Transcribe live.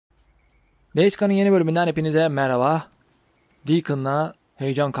Deacon'ın yeni bölümünden hepinize merhaba. Deacon'la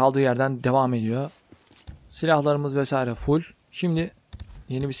heyecan kaldığı yerden devam ediyor. Silahlarımız vesaire full. Şimdi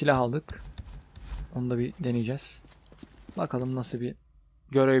yeni bir silah aldık. Onu da bir deneyeceğiz. Bakalım nasıl bir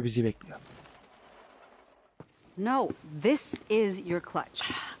görev bizi bekliyor. No, this is your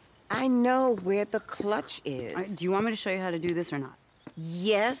clutch. I know where the clutch is. Do you want me to show you how to do this or not?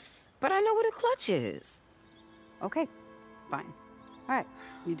 Yes, but I know where the clutch is. Okay, fine. All right,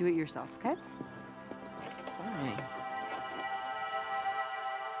 you do it yourself, okay? Fine.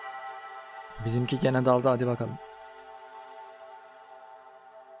 Bizimki gene daldı, hadi bakalım.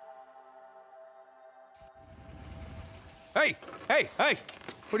 Hey!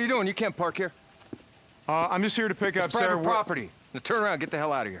 What are you doing? You can't park here. I'm just here to pick up Sarah. It's private property. Now turn around, get the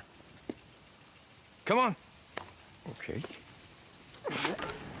hell out of here. Come on. Okay.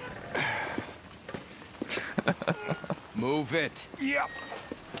 Move it. Yep.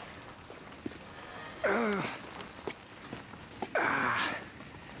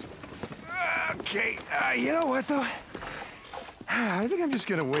 Okay, you know what, though? I think I'm just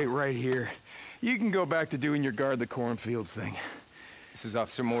gonna wait right here. You can go back to doing your guard the cornfields thing. This is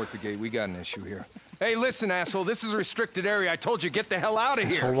Officer Moore at the gate. We got an issue here. Hey, listen, asshole. This is a restricted area. I told you, get the hell out of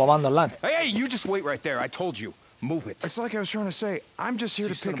here. Sol babandır lan. Hey, you just wait right there. I told you. Move it. It's like I was trying to say, I'm just here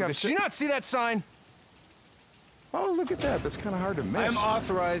to pick up... Did you not see that sign? Oh, look at that. That's kind of hard to miss. I'm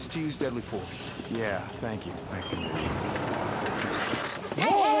authorized to use deadly force. Yeah, thank you. Hey,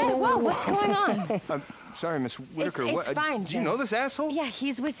 whoa, what's going on? I'm sorry, Miss Whitaker. It's fine, do you know this asshole? Yeah,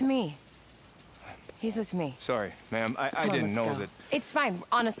 he's with me. He's with me. Sorry, ma'am. I didn't know that. It's fine.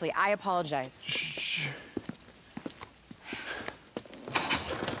 Honestly, I apologize. Shh.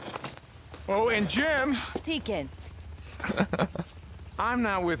 Oh, and Jim. Deacon. I'm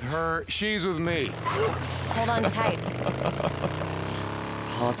not with her. She's with me. Hold on tight.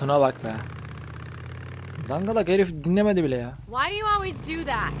 Hatuna bak be. Dangalak herif dinlemedi bile ya. Why do you always do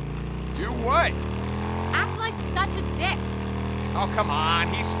that? Do what? Act like such a dick. Oh, come on.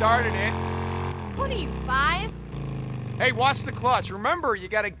 He started it. What are you, 5? Hey, watch the clutch. Remember, you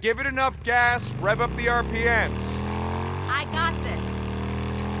gotta give it enough gas, rev up the RPMs. I got this.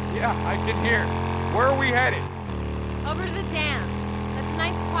 Yeah, I can hear. Where are we headed? Over to the dam. That's a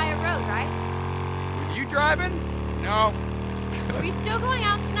nice, quiet road, right? With you driving? No. Are we still going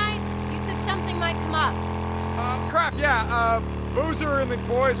out tonight? You said something might come up. Crap, yeah. Boozer and the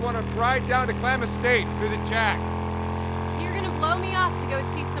boys want to ride down to Klamath State, visit Jack. So you're gonna blow me off to go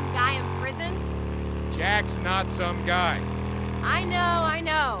see some guy in prison? Jack's not some guy. I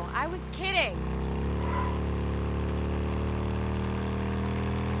know. I was kidding.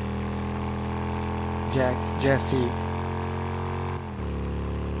 Jack, Jesse.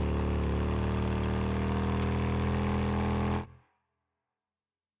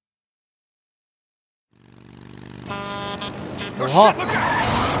 Oha!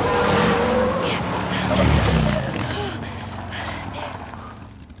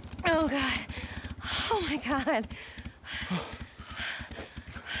 Oh, God. Oh, my God.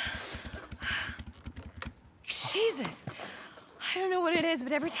 Jesus. I don't know what it is,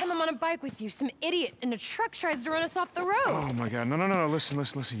 but every time I'm on a bike with you, some idiot in a truck tries to run us off the road. Oh, my God. No. Listen.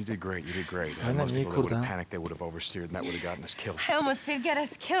 You did great. Most people that would have panicked, they would have oversteered, and that would have gotten us killed. I almost did get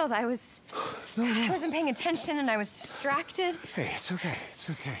us killed. I wasn't paying attention, and I was distracted. Hey, it's okay.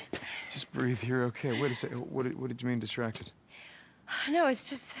 Just breathe. You're okay. Wait a second. What did you mean distracted? No, it's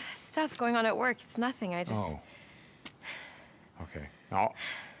just stuff going on at work. It's nothing. I just... Oh. Okay. No,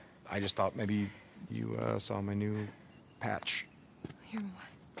 I just thought maybe you saw my new patch. You're what?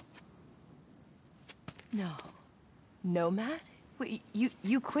 No. Nomad? Wait,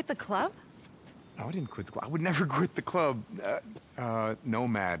 you quit the club? No, I didn't quit the club. I would never quit the club.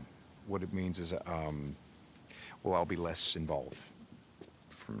 Nomad, what it means is, well, I'll be less involved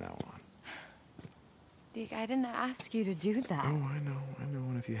from now on. Dick, I didn't ask you to do that. Oh, I know.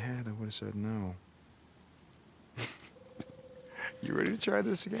 And if you had, I would have said no. You ready to try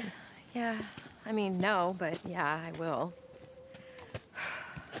this again? Yeah. I mean, no, but yeah, I will.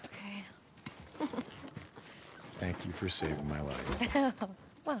 Okay. Thank you for saving my life.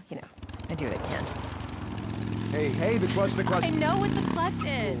 Well, you know, I do what I can. Hey, the clutch. I know what the clutch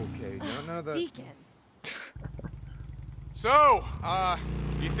is. Okay, none of that. Deacon. So,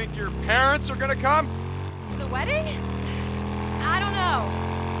 you think your parents are gonna come? To the wedding? I don't know.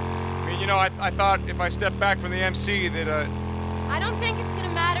 I mean, you know, I thought if I stepped back from the MC that, I don't think it's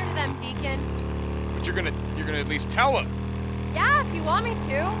gonna matter to them, Deacon. But you're gonna at least tell them. Yeah, if you want me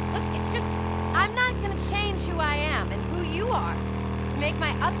to. Look, it's just, I'm not gonna change who I am and who you are to make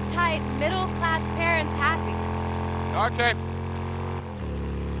my uptight, middle-class parents happy. Okay.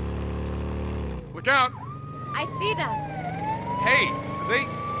 Look out! I see them. Hey,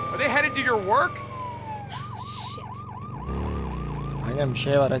 are they headed to your work? Shit. Aynen bir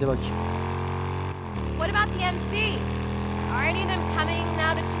şey var, hadi bakayım. What about the MC? Are any of them coming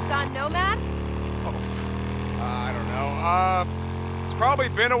now that you've gone nomad? I don't know. It's probably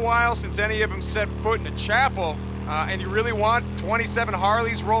been a while since any of them set foot in a chapel. And you really want 27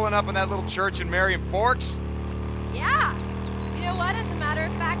 Harleys rolling up in that little church in Marion Forks? Yeah. You know what? As a matter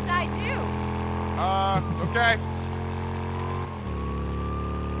of fact, I do. Okay.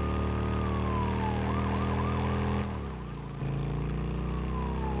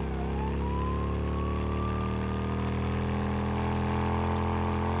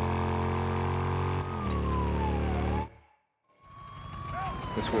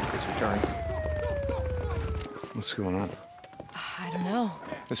 Miss Whitaker's returning. What's going on? I don't know.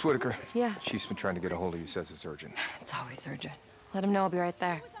 Miss Whitaker. Yeah. Chief's been trying to get a hold of you, says it's urgent. It's always urgent. Let him know I'll be right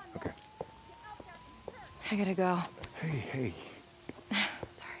there. Okay. I gotta go. Hey.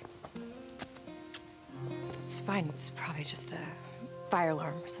 Sorry. It's fine. It's probably just a fire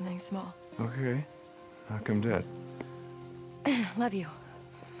alarm or something small. Okay. How come dead? Love you.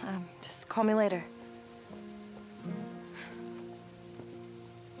 Just call me later.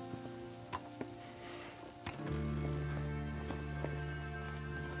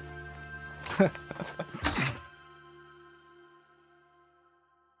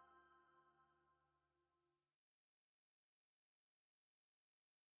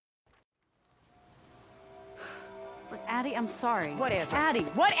 Look, Addie, I'm sorry. Whatever. Addie,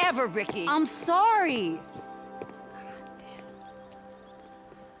 Whatever, Ricky. I'm sorry.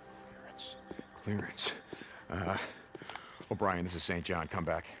 Clearance. O'Brien, this is St. John. Come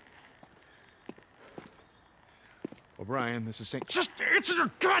back. O'Brien, this is St. Just answer your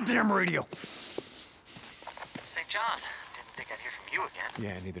goddamn radio! St. John, didn't think I'd hear from you again.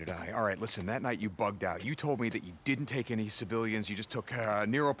 Yeah, neither did I. All right, listen, that night you bugged out. You told me that you didn't take any civilians. You just took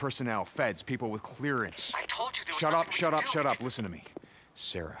Nero personnel, feds, people with clearance. I told you there was Shut nothing up, we shut could up, do. shut up. Listen to me.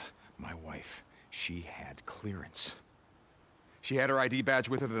 Sarah, my wife, she had clearance. She had her ID badge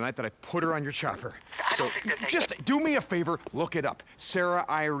with her the night that I put her on your chopper. I don't think that they just do me a favor, look it up. Sarah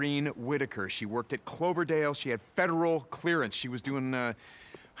Irene Whitaker. She worked at Cloverdale. She had federal clearance. She was doing, I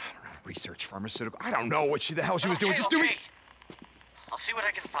don't know, research, pharmaceutical. I don't know what the hell she was doing. Just do me. I'll see what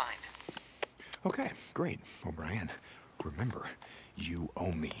I can find. Okay, great. O'Brien, remember, you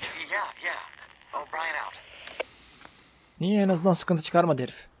owe me. Yeah. O'Brien out. İyi, en azından sıkıntı çıkarmadı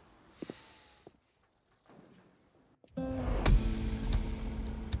herif.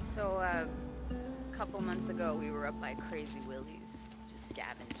 So, a couple months ago, we were up by Crazy Willie's, just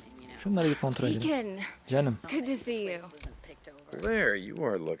scavenging, you know. Şunları bir kontrol edelim. Deacon, Canım. good to see you. Wasn't picked over. There, you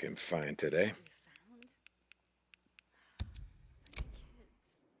are looking fine today.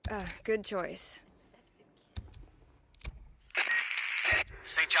 Good choice.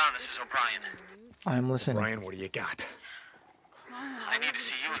 St. John, this is O'Brien. I'm listening. O'Brien, what do you got? I need to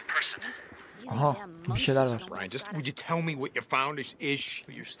see you in person. Aha, bir şeyler var. O'Brien, just would you tell me what you found? Is she?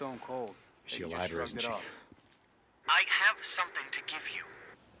 You're stone cold. Is she alive or isn't she? I have something to give you.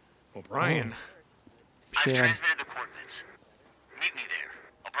 O'Brien. Bir I've şey var. transmitted the coordinates. Meet me there.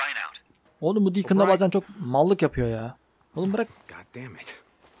 O'Brien out. Oğlum bu Deacon'da bazen çok mallık yapıyor ya. Oğlum bırak. God damn it.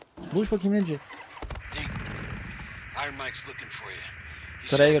 Buluş bakayım ne diyecek. Iron Mike's looking for you.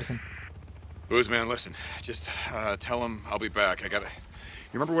 Sıraya girsin. Booze man, listen. Just tell him I'll be back. I gotta.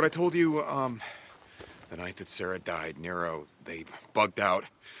 You remember what I told you? The night that Sarah died, Nero, they bugged out.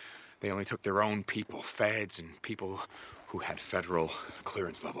 They only took their own people, feds and people who had federal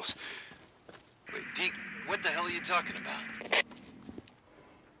clearance levels. Wait, Deke, what the hell are you talking about?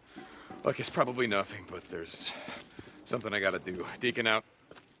 Look, it's probably nothing, but there's something I gotta do. Deacon out.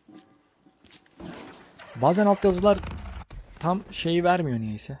 Bazen altyazılar tam şeyi vermiyor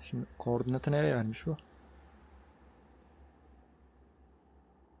niyeyse. Şimdi koordinatı nereye vermiş bu?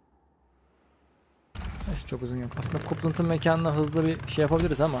 Neyse çok uzun yok. Aslında Coupland'ın mekanına hızlı bir şey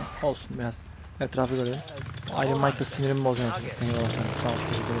yapabiliriz ama olsun biraz. Etrafı görelim. Iron Mike'da sinirimi bozuyor. Sağ ol,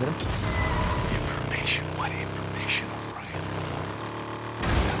 teşekkür ederim. Information, what information, O'Brien?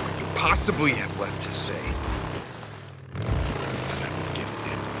 What you possibly have left to say? I would give a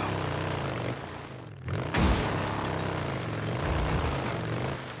damn about.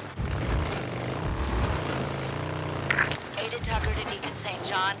 Editör Tucker to Deacon St.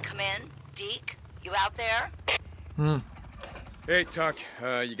 John, come in. Deke, you out there? Hey, Tuck,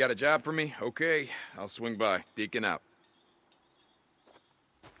 you got a job for me? Okay, I'll swing by. Deacon out.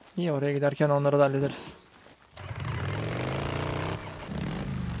 İyi, oraya giderken onları da hallederiz.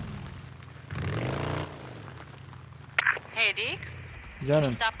 Hey, Deke. Can Canım.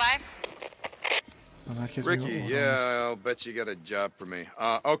 you stop by? Herkes Ricky, uyuyor mu? yeah, I'll bet you got a job for me.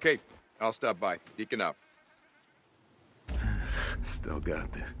 Okay, I'll stop by. Deacon out. Still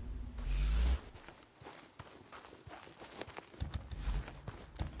got this.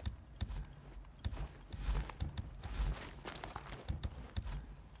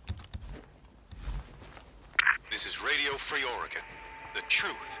 This is Radio Free Oregon. The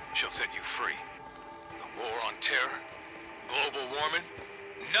truth shall set you free. The war on terror, global warming,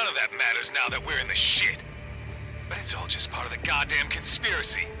 none of that matters now that we're in the shit. But it's all just part of the goddamn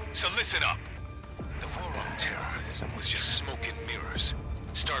conspiracy, so listen up. The war on terror was just smoke and mirrors.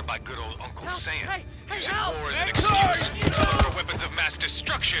 Started by good old Uncle Sam, using war as an excuse to look for weapons of mass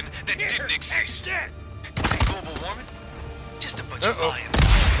destruction that didn't exist. And global warming? Just a bunch of lying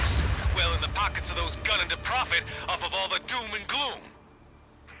scientists, well in the pockets of those gunning to profit off of all the doom and gloom.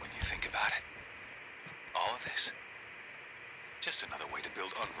 When you think about it, all of this, just another way to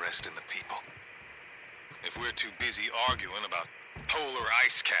build unrest in the people. If we're too busy arguing about polar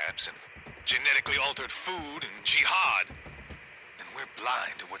ice caps and genetically altered food and jihad, then we're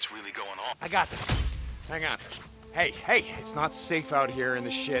blind to what's really going on. I got this. Hang on. Hey, it's not safe out here in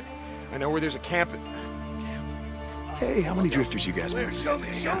the shit. I know where there's a camp that... Hey, how many drifters you guys moving? Show me.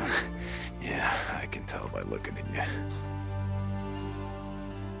 Yeah, I can tell by looking at you.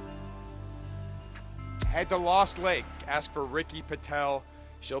 Head to Lost Lake. Ask for Ricky Patel.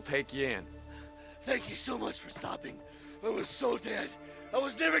 She'll take you in. Thank you so much for stopping. I was so dead. I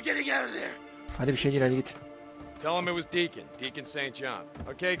was never getting out of there. Hadi bir şey gir, hadi git. Tell him it was Deacon St. John.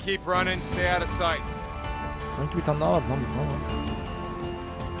 Okay, keep running, stay out of sight. Sanki bir tane daha vardı lan bu ama.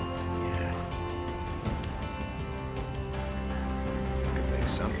 Could make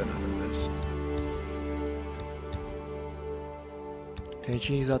something out of this.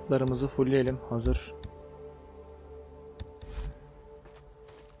 Teçhizatlarımızı fullleyelim. Hazır.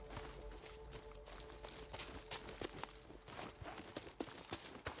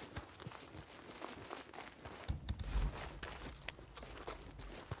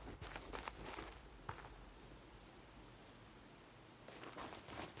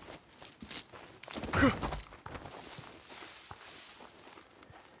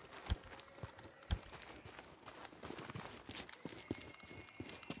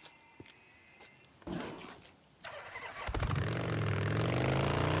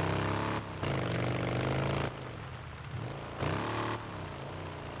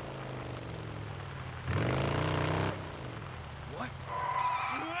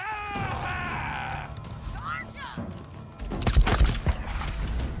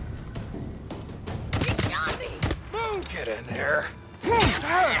 Get in there.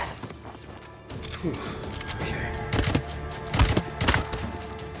 Okay.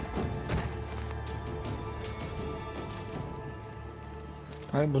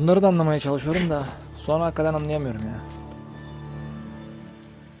 Hayır, bunları da anlamaya çalışıyorum da sonra hakikaten anlayamıyorum ya.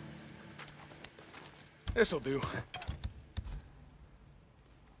 This'll do.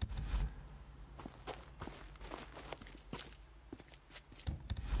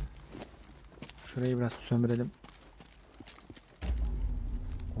 Şurayı biraz sömürelim.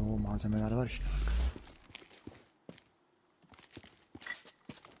 Oo, malzemeler var işte.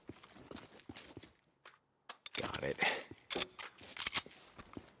 Got it.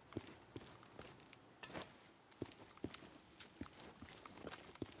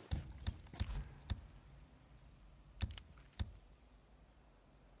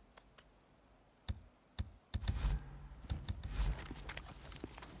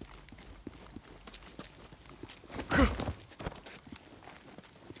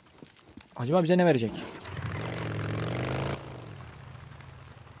 Acaba bize ne verecek?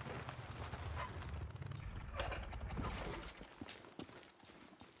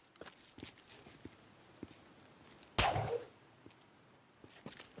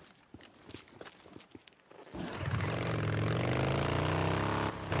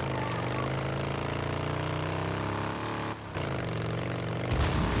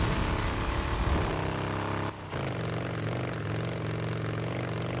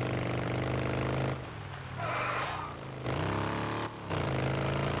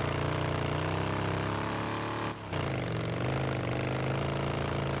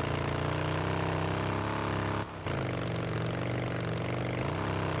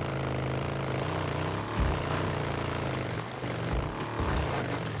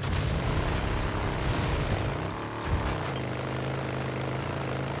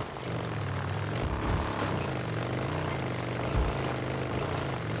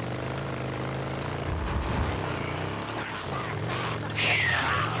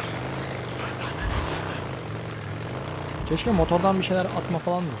 Keşke motordan bir şeyler atma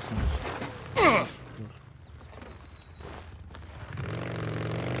falan mı yapsınız?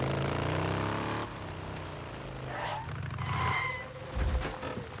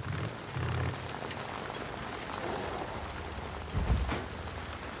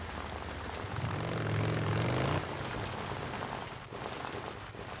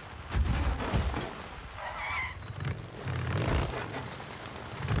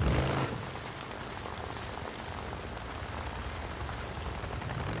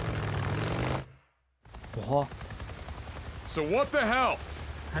 Oha. So what the hell?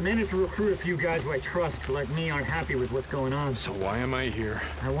 I managed to recruit a few guys who I trust who, like me, aren't happy with what's going on. So why am I here?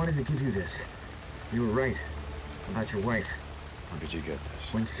 I wanted to give you this. You were right about your wife. How did you get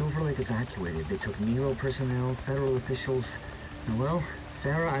this? When Silver Lake evacuated, they took Nero personnel, federal officials, and well,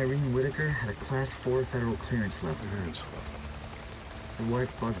 Sarah Irene Whitaker had a Class 4 federal clearance level. The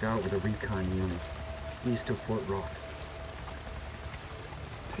wife bugged out with a recon unit, east of Fort Rock.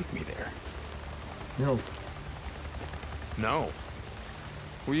 Take me there. No. No?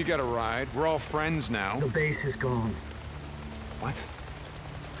 Well, you got a ride. We're all friends now. The base is gone. What?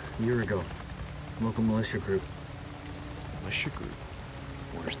 A year ago. Local militia group. Militia group?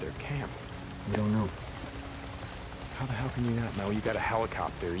 Where's their camp? We don't know. How the hell can you not know? You got a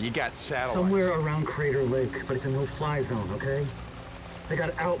helicopter. You got satellites. Somewhere around Crater Lake, but it's a no-fly zone, okay? They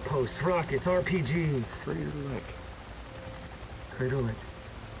got outposts, rockets, RPGs. Crater Lake. Crater Lake.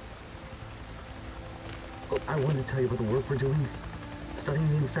 Oh, I wanted to tell you about the work we're doing. Studying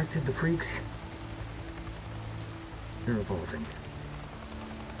the infected, the freaks. They're evolving.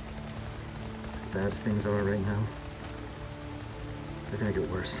 As bad as things are right now, they're gonna get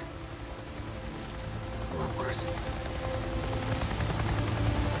worse. A lot worse.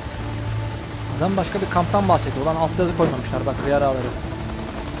 Adam başka bir kamptan bahsediyor. Ulan altyazı koymamışlar bak hıyar ağları.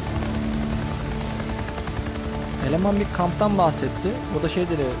 Eleman bir kamptan bahsetti. O da şey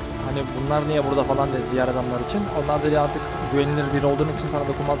dedi, hani bunlar niye burada falan dedi diğer adamlar için. Onlar dedi artık güvenilir biri olduğun için sana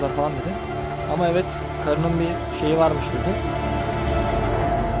dokunmazlar falan dedi. Ama evet, karının bir şeyi varmış dedi.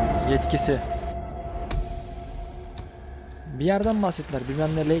 Yetkisi. Bir yerden bahsettiler,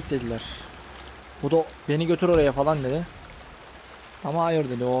 bilmem ne lake dediler. Bu da beni götür oraya falan dedi. Ama hayır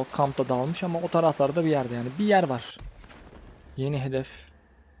dedi, o kampta dağılmış ama o taraflarda bir yerde, yani bir yer var. Yeni hedef.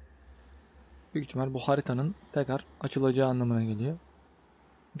 Büyük ihtimal bu haritanın tekrar açılacağı anlamına geliyor.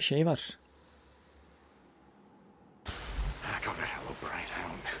 Bir şey var. Go to hell, Obrian. I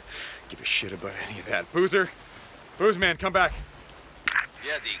don't give a shit about any of that. Boozer! Booze man, come back.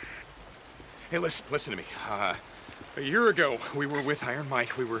 Yeah, Deke. Hey, listen to me. A year ago, we were with Iron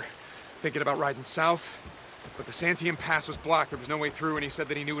Mike. We were thinking about riding south, but the Santiam Pass was blocked. There was no way through, and he said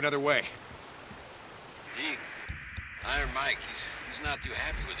that he knew another way. Deke, Iron Mike, he's not too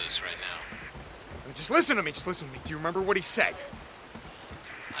happy with us right now. Just listen to me. Just listen to me. Do you remember what he said?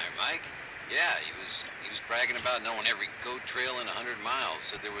 Iron Mike? Yeah, he was bragging about knowing every goat trail in 100 miles.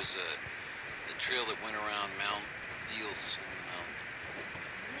 Said there was a trail that went around Mount Thielsen.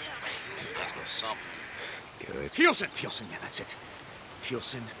 Something. Good. Thielsen, yeah, that's it.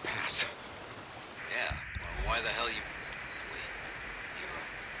 Thielsen Pass. Yeah, well, why the hell you... Wait, Nero.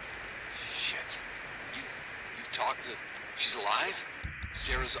 Shit. You've talked to... She's alive?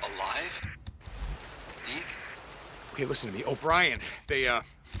 Sarah's alive? Deke? Okay, listen to me. O'Brien,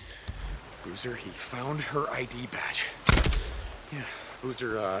 Boozer, he found her ID badge. Yeah,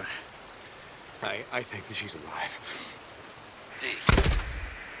 Boozer, I think that she's alive. Deke,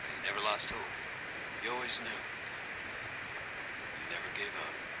 you never lost hope. You always knew. You never gave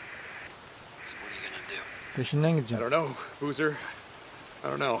up. So what are you gonna do? Peşinden gideceğim. I don't know, Boozer. I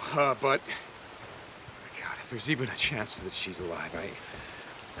don't know, but... God, if there's even a chance that she's alive,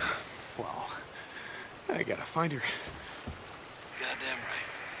 well, I gotta find her. Goddamn right.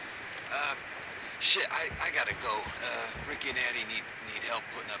 Shit, I gotta go. Ricky and Addie need help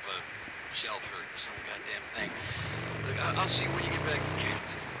putting up a shelf or some goddamn thing. Look, I'll see you when you get back to camp.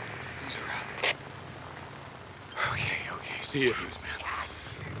 Boozer out. Okay. See you, Booze man.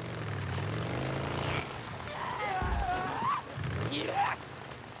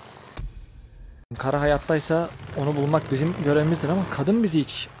 Kara hayattaysa onu bulmak bizim görevimizdir ama kadın bizi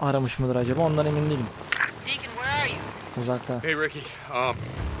hiç aramış mıdır acaba, ondan emin değilim. Deacon, where are you? Uzakta. Hey, Ricky.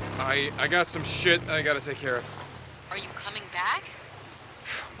 I got some shit I gotta take care of. Are you coming back?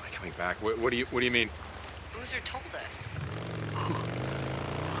 Am I coming back? What do you mean? Boozer told us.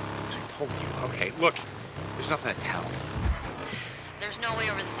 Boozer told you? Okay, look. There's nothing to tell. There's no way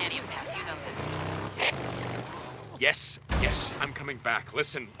over the Santiam Pass, you know that. Yes, I'm coming back.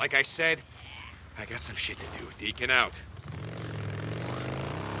 Listen, like I said, I got some shit to do. Deacon out.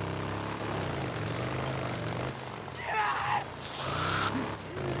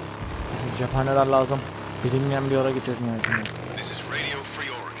 Cephaneler lazım. Bilinmeyen bir yere gideceğiz nihayetinde. This is Radio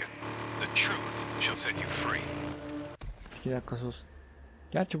Free Oregon. The truth shall set you free. 2 dakika sus.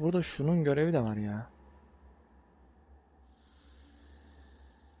 Gerçi burada şunun görevi de var ya.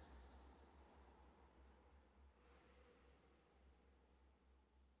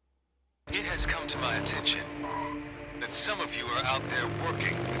 It has come to my attention that some of you are out there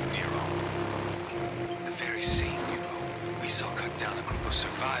working with Nero. The very same Nero we saw cut down a group of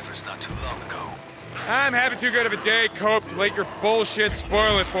survivors not too long ago. I'm having too good of a day, Cope, to let your bullshit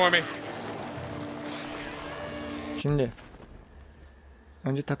spoil it for me. Şimdi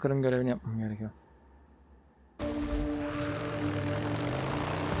önce Tucker'ın görevini yapmam gerekiyor.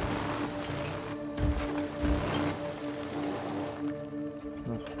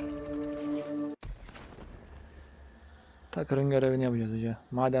 Tucker'ın görevini yapacağız hocam.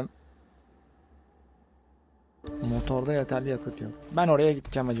 Madem motorda yeterli yakıt yok. Ben oraya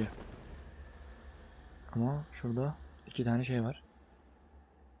gideceğim hacı. Ama şurada 2 tane şey var.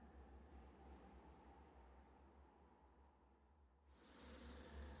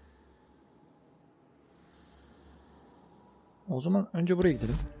 O zaman önce buraya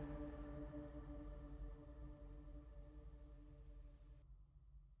gidelim.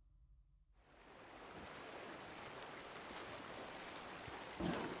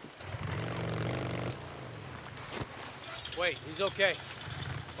 Wait, he's okay.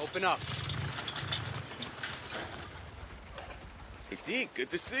 Open up. Hey, Deke, good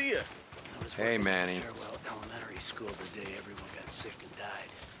to see you. Hey, Manny. Farewell elementary school the day everyone got sick and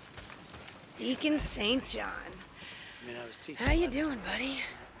died. Deacon St. John. I mean, I was teaching. How you doing, buddy?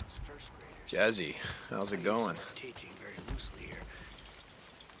 Jazzy, how's it going? Teaching very loosely here.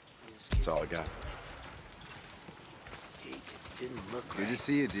 That's all I got. Deke didn't look Good right. to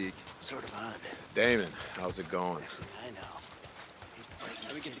see you, Deke. Sort of odd. Damon, how's it going? Next thing I know,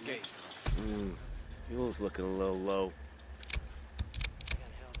 he's Let me get the gate. Mule's looking a little low.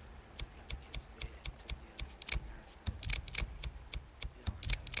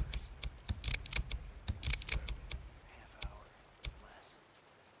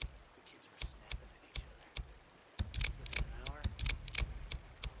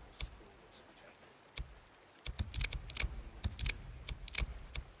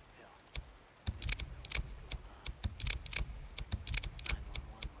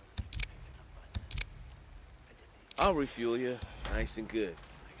 I'll refuel you, nice and good.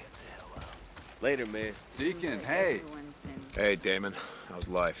 Later, man. Deacon, hey. Hey, Damon, how's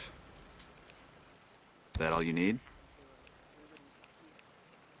life? That all you need?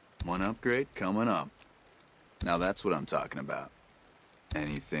 One upgrade coming up. Now that's what I'm talking about.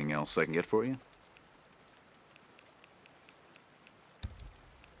 Anything else I can get for you?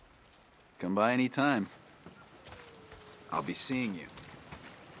 Come by anytime. I'll be seeing you.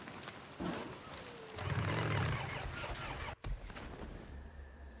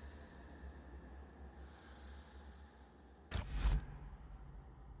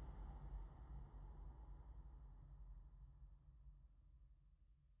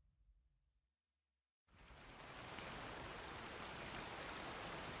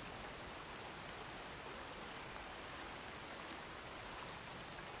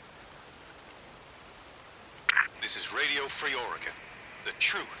 This is Radio Free Oregon. The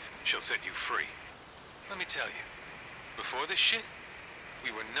truth shall set you free. Let me tell you, before this shit,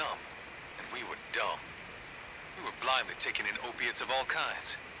 we were numb and we were dumb. We were blindly taking in opiates of all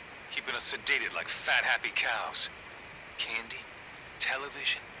kinds, keeping us sedated like fat, happy cows. Candy,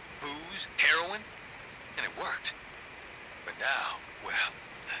 television, booze, heroin, and it worked. But now, well,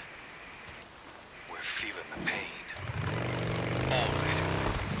 we're feeling the pain. All of it.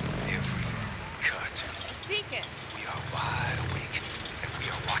 Every cut. Deacon! We are wide awake, and we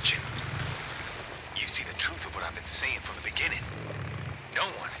are watching. You see the truth of what I've been saying from the beginning. No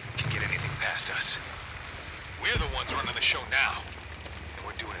one can get anything past us. We're the ones running the show now, and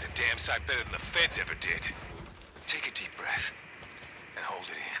we're doing it a damn sight better than the feds ever did. Take a deep breath, and hold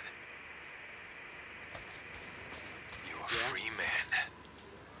it in. You are free men.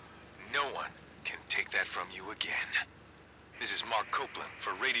 No one can take that from you again. This is Mark Copeland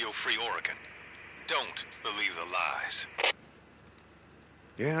for Radio Free Oregon. Don't believe the lies.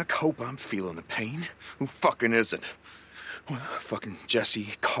 Yeah, I hope I'm feeling the pain. Who fucking isn't? Well, fucking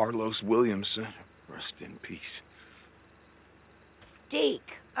Jesse Carlos Williamson. Rest in peace.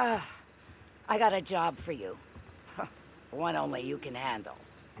 Deke, I got a job for you. One only you can handle.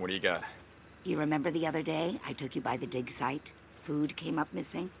 What do you got? You remember the other day I took you by the dig site? Food came up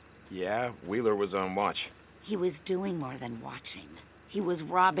missing? Yeah, Wheeler was on watch. He was doing more than watching. He was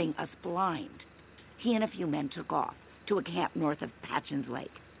robbing us blind. He and a few men took off to a camp north of Patchen's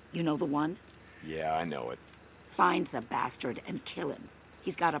Lake. You know the one? Yeah, I know it. Find the bastard and kill him.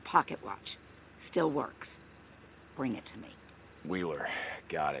 He's got a pocket watch. Still works. Bring it to me. Wheeler,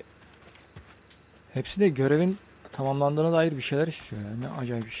 got it. Hepsi de görevin tamamlandığına dair bir şeyler istiyor yani. Ne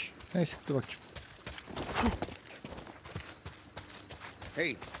acayip iş. Neyse dur bakayım.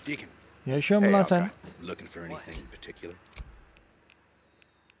 Hey, Deacon. Yaşıyor mu lan sen? Looking for anything in particular?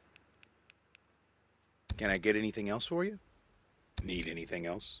 Can I get anything else for you? Need anything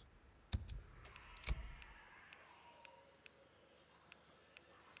else?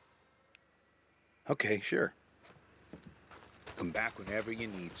 Okay, sure. Come back whenever you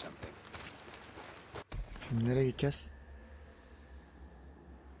need something. Şimdi nereye gideceğiz?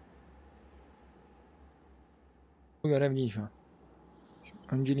 Bu görev değil şu an. Şimdi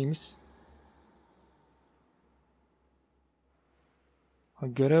önceliğimiz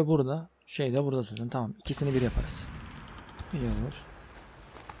görev burada. Şey de burada zaten. Tamam. İkisini bir yaparız. İyi olur.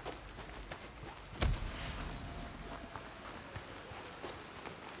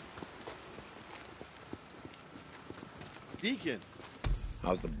 Deacon.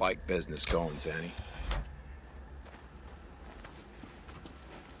 How's the bike business going, Zanny?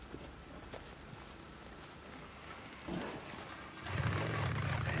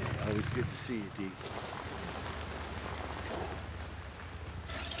 Always good to see you, Deke.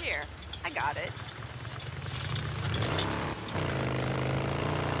 Here, I got it.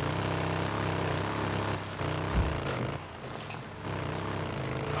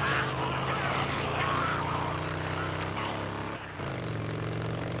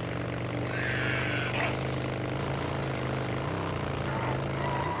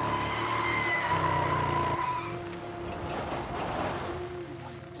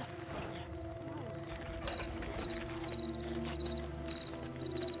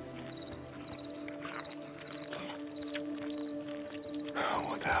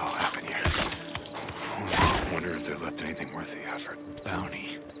 What the hell happened here? I wonder if they left anything worth the effort.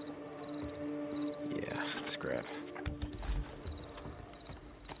 Bounty. Yeah, scrap.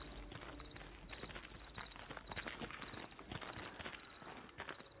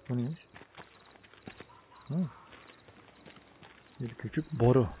 Bu neymiş? Bir küçük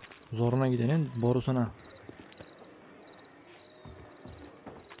boru. Zoruna gidenin borusuna.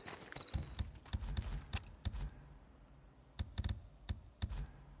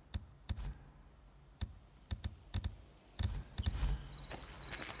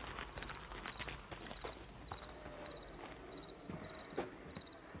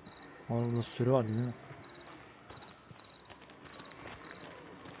 Orada sürü var değil mi?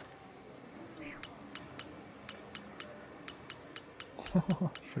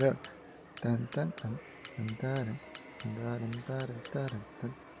 Şuraya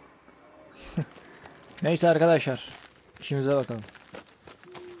neyse arkadaşlar, işimize bakalım.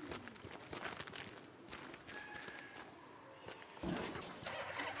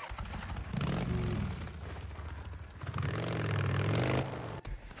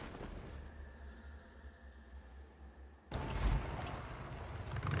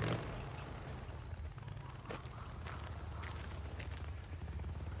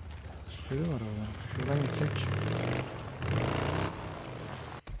 Suyu var orada. Şuradan gitsek.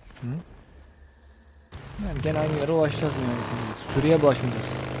 Hı? Yani gene aynı yere ulaşacağız mı yani? Sürüye bulaşmayacağız.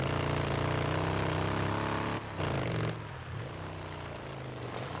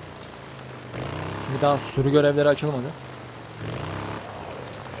 Çünkü daha sürü görevleri açılmadı.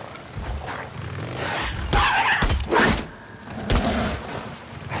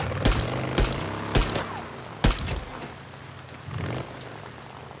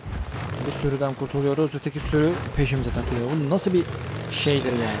 Sürüden kurtuluyoruz, öteki sürü peşimize takılıyor. Bu nasıl bir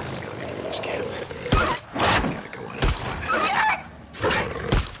şeydir yani?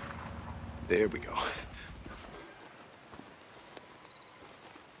 There we go.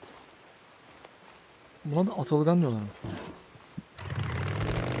 Buna da atılgan diyorlar.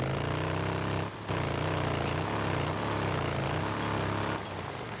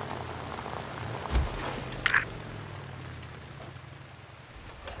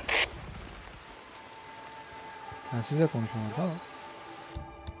 Ben sizle konuşuyorum ama.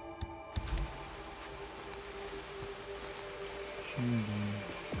 Şimdi 1,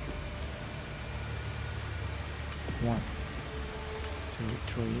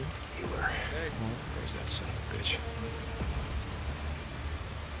 2, 3. There's that son of a bitch.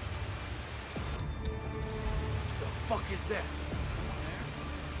 The fuck is that?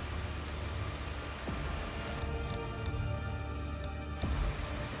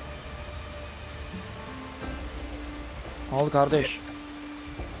 Al kardeş.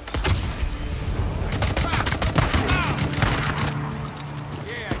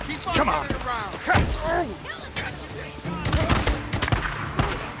 Come on.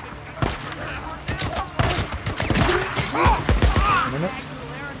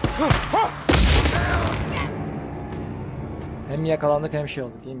 Hem yakalandık hem şey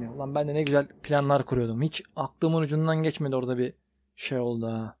olduk, değil mi? Ulan ben de ne güzel planlar kuruyordum. Hiç aklımın ucundan geçmedi, orada bir şey oldu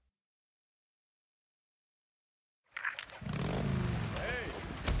ha.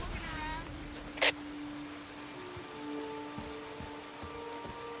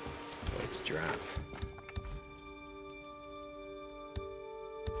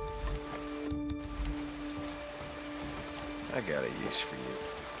 I got a use for you.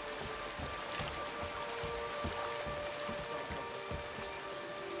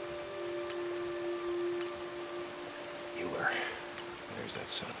 Euler. There's that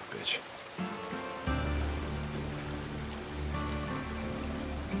son of a bitch.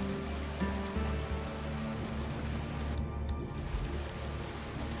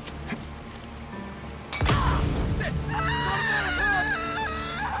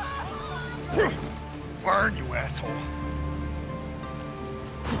 Burn, you asshole.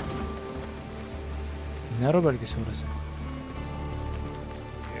 Nere bölgesi burası?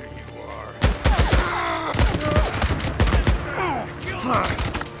 Here you are.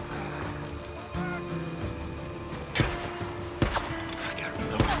 I gotta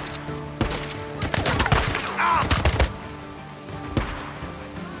reload.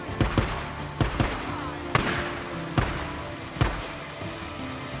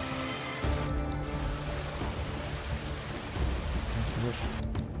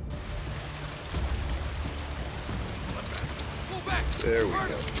 There we go.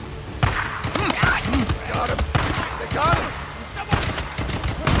 Got him. They got him.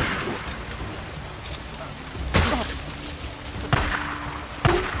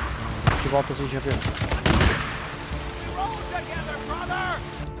 Şu baltası iş yapıyor.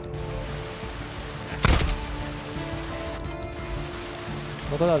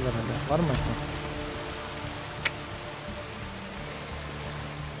 O kadar da herhalde. Var mı başka?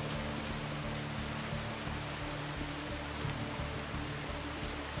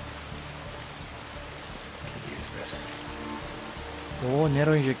 Oo,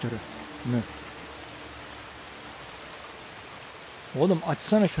 nero enjektörü mü? Oğlum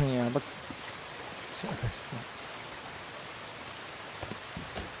açsana şunu ya, bak.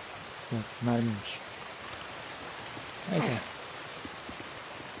 Yok, mermiymiş. Neyse.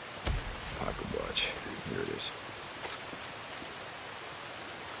 Pocket watch. Here it is.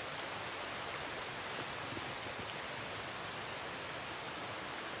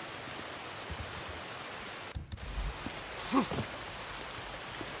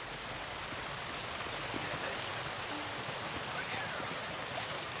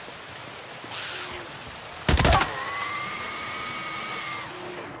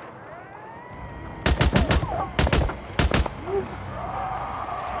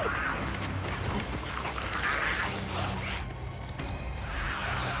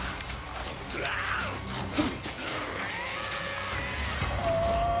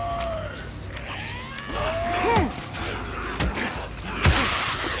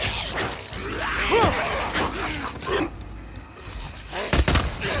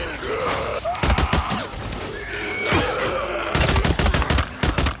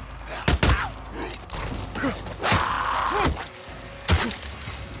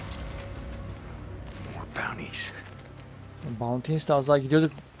 Bounty'niz de az daha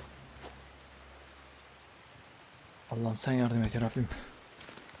gidiyordu. Allah'ım sen yardım et ya Rabbim.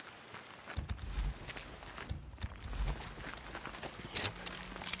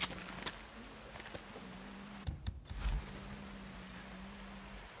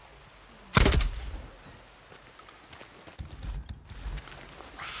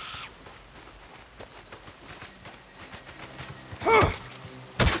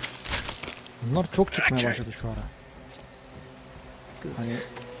 Bunlar çok çıkmaya başladı şu ara. Hani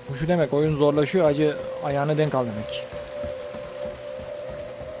bu şu demek, oyun zorlaşıyor, acı ayağına denk al demek.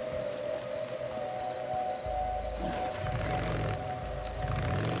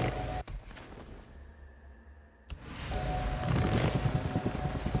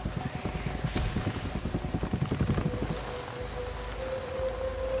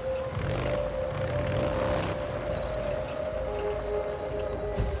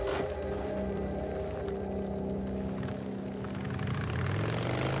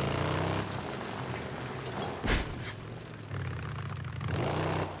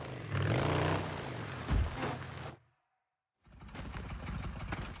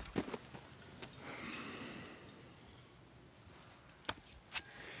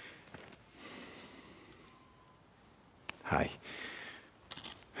 Hi.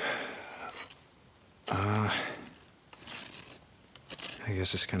 I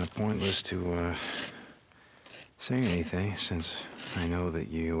guess it's kind of pointless to, say anything, since I know that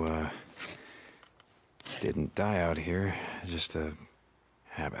you, didn't die out here. Just a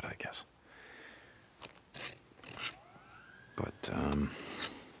habit, I guess. But,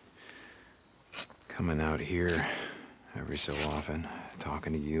 coming out here every so often,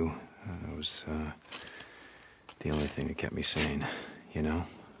 talking to you, was, the only thing that kept me sane, you know?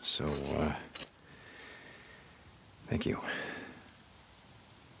 So, thank you.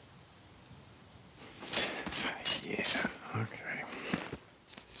 Yeah,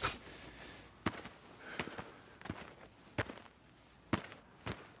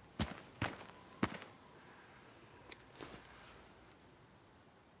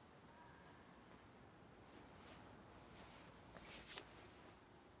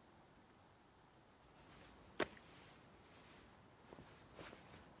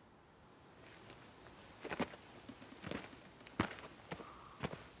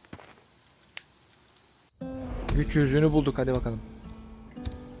 Güç yüzüğünü bulduk, hadi bakalım.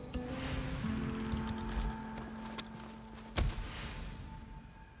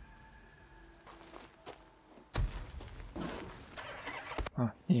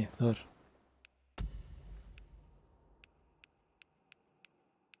 Ha iyi, dur.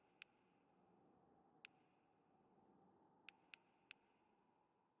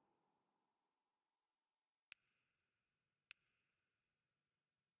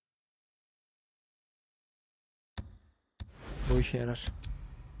 Bu işe yarar.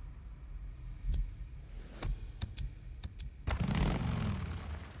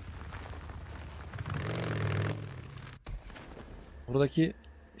 Buradaki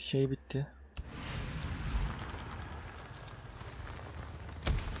şey bitti.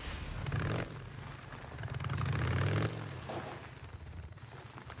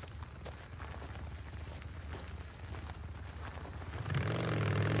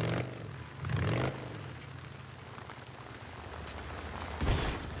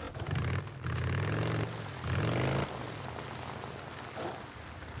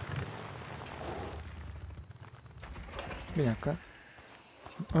 Bir dakika.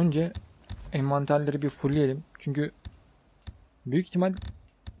 Şimdi önce envanterleri bir fullleyelim. Çünkü büyük ihtimal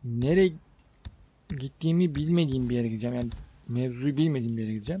nereye gittiğimi bilmediğim bir yere gideceğim. Yani mevzuyu bilmediğim bir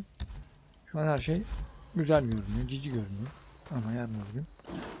yere gideceğim. Şu an her şey güzel görünüyor, cici görünüyor. Ama yarın öbür gün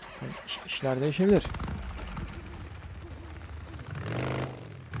işler değişebilir.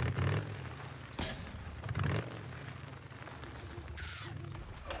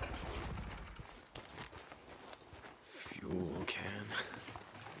 Fuel can.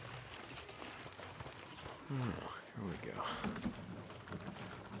 Oh, here we go.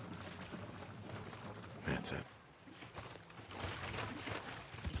 That's it.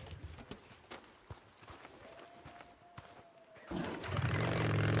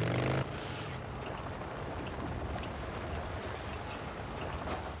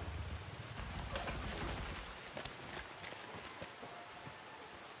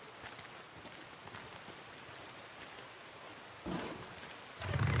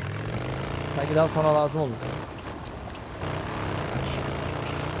 Belki daha sonra lazım olur.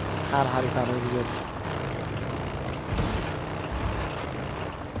 Her haritada biliyoruz.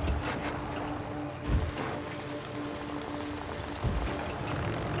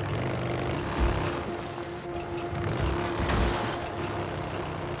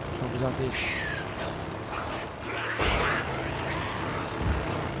 Çok güzel değil.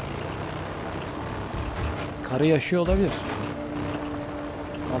 Karı yaşıyor olabilir.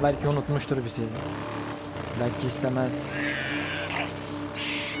 Ama belki unutmuştur bizi. Belki istemez.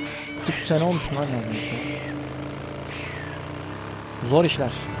 3 sene olmuş lan neredeyse. Zor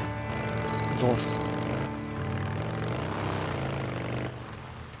işler. Zor.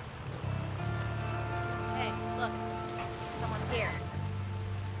 Hey, look. Someone's here.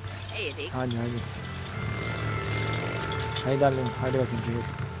 Hey, Epik. Hadi. Haydi darling, hadi bakayım çocuk.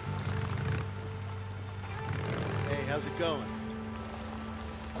 Hey, how's it going?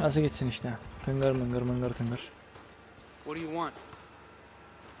 Nasıl gitsin işte? Tıngır mıngır tıngır. What do you want?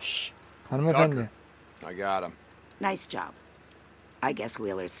 Şşş, hanımefendi. I got him. Nice job. I guess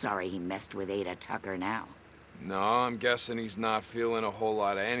Wheeler's sorry he messed with Ada Tucker now. No, I'm guessing he's not feeling a whole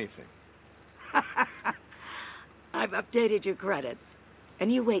lot of anything. I've updated your credits.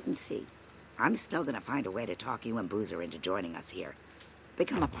 And you wait and see. I'm still gonna find a way to talk you and Boozer into joining us here.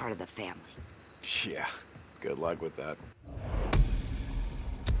 Become a part of the family. Yeah, good luck with that.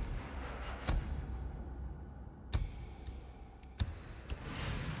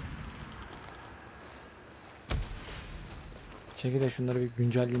 Çekil de şunları bir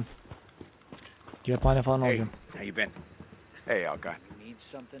güncelleyeyim. Cephane falan alacağım. How you been? Hey, Alka. You need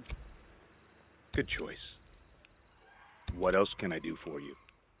something? Good choice. What else can I do for you?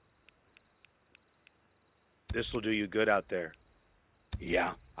 This will do you good out there.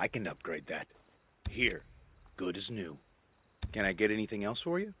 Yeah, I can upgrade that. Here, good as new. Can I get anything else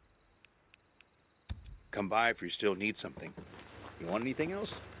for you? Come by if you still need something. You want anything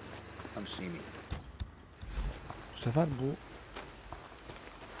else? Come see me. Bu sefer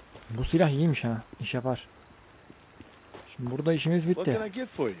bu silah iyiymiş ha. İş yapar. Şimdi burada işimiz What bitti. can I get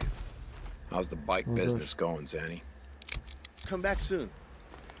for you? How's the bike business going, Zanny? Come back soon.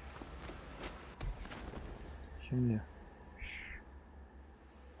 Şimdi.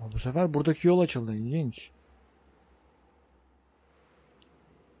 Bu sefer buradaki yol açıldı. İlginç.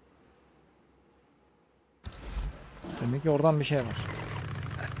 Demek ki oradan bir şey var.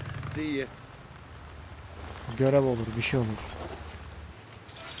 See you. Görev olur, bir şey olur.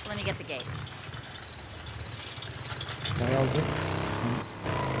 Let me get the gate. Ne yazdık?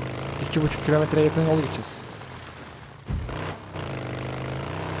 2,5 kilometreye yakın yol gideceğiz.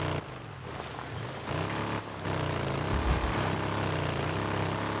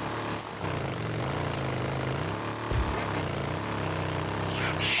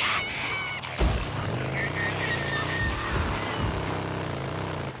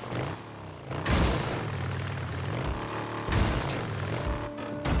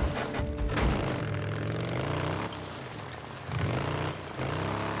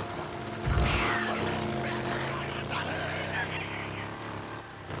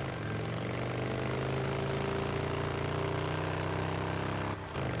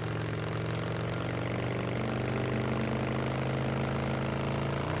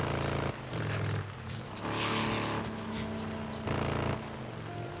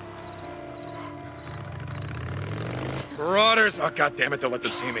 Marauders! Oh, God damn it, don't let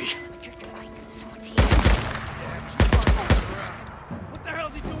them see me. What the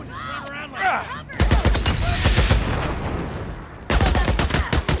hell's he doing just running around like that?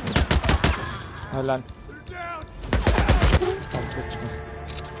 Helal. Fazla çıkmasın.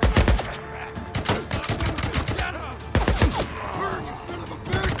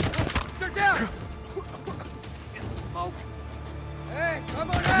 Hey,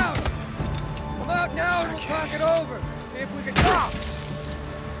 come on out! Come out now and we'll talk it over. See if we can talk.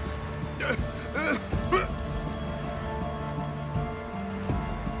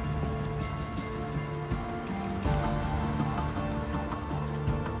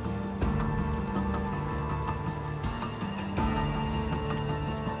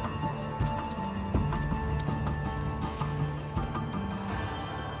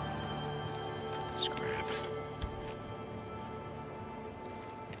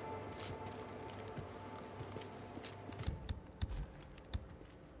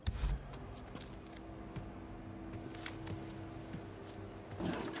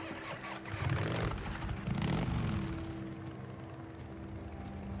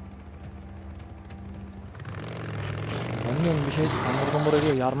 Bilmiyorum bir şey. Anladım buraya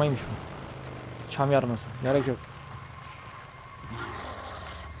diyor. Yarmaymış bu. Çam yarması. Gerek yok.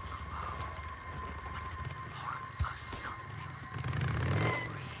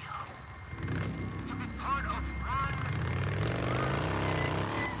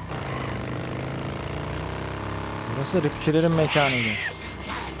 Burası rapçilerin mekanıydı.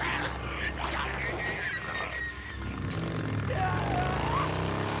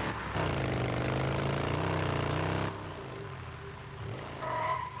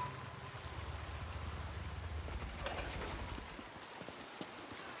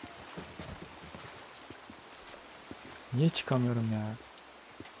 Niye çıkamıyorum ya?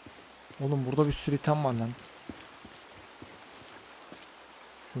 Oğlum burada bir sürü item var lan.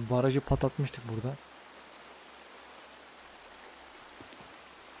 Şu barajı patlatmıştık burada.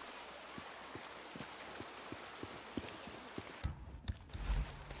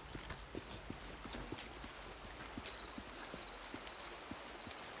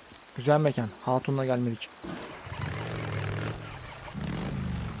 Güzel mekan. Hatun'la gelmedik.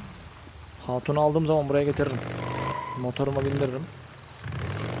 Hatun'u aldığım zaman buraya getiririm. Motoruma bindiririm.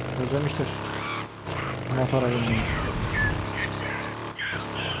 Özlemiştir motora binmeyi.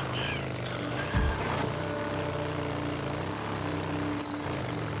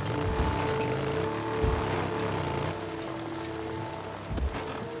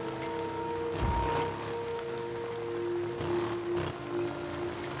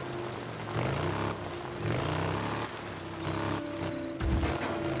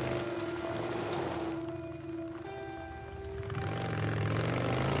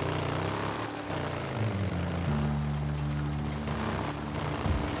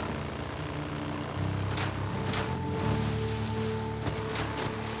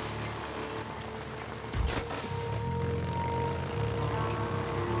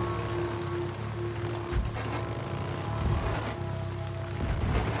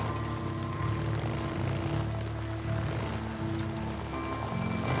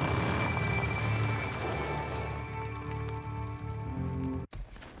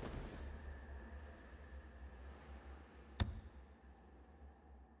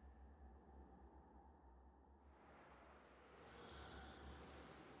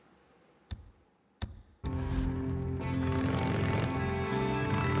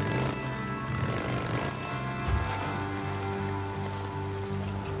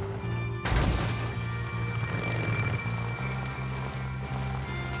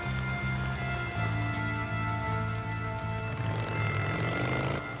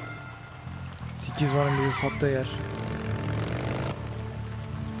 Onun bizi sattığı yer.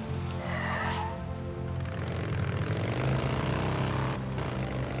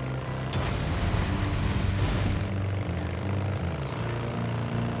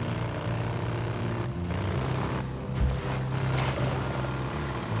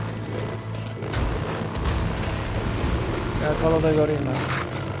 Gel kala da göreyim ben.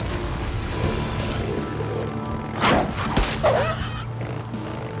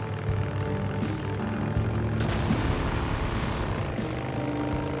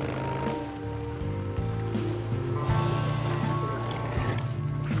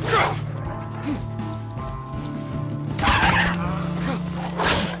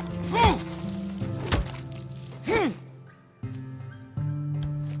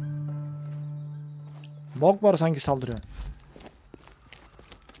 Bok var sanki saldırıyor.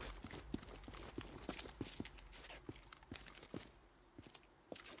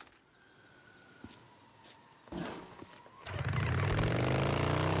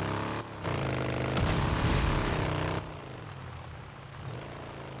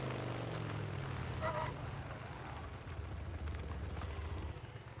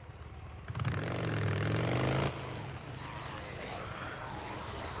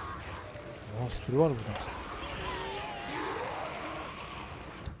 Oha, sürü var burada.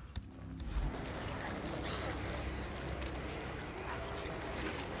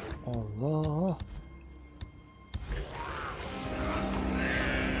 Allah.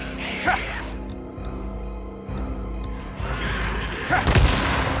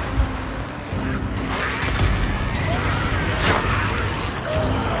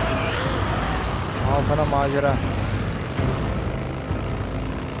 Al sana macera.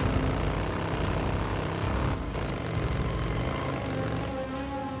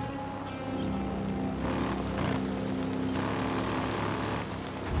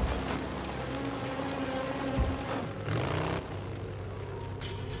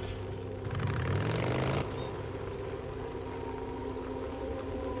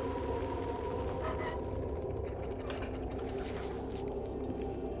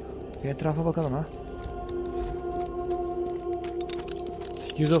 Bir etrafa bakalım ha.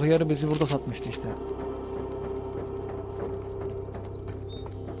 800 hıyarı bizi burada satmıştı işte.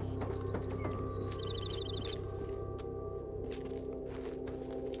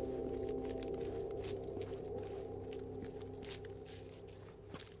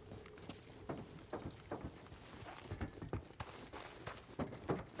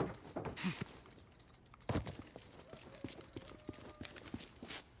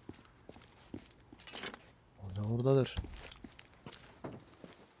 Oradadır.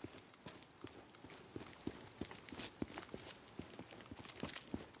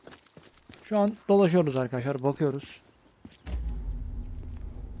 Şu an dolaşıyoruz arkadaşlar, bakıyoruz.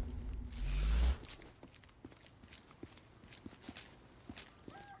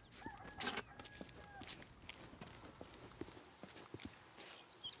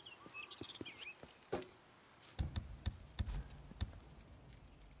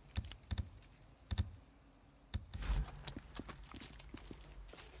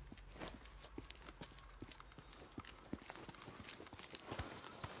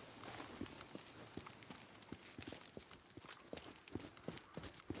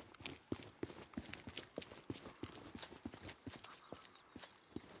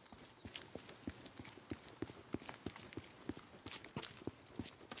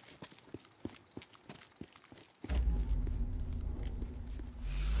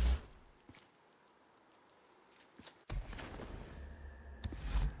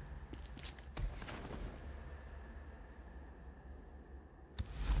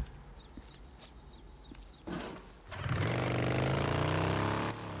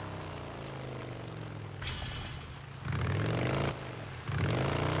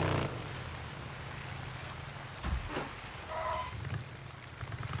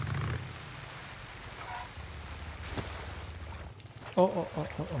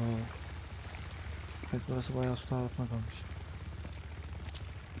 Evet, burası bayağı sular altına kalmış.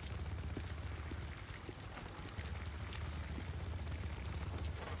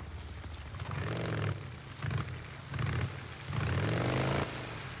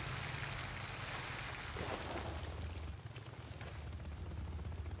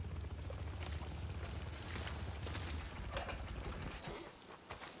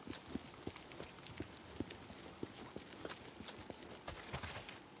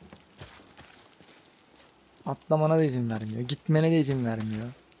 Atlamana da izin vermiyor. Gitmene de izin vermiyor.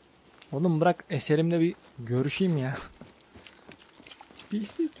 Oğlum bırak eserimle bir görüşeyim ya.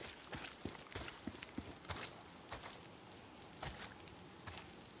 Bilsin.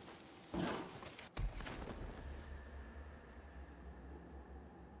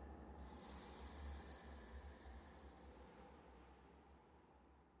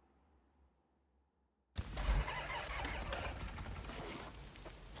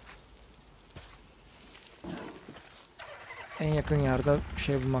 En yakın yerde bir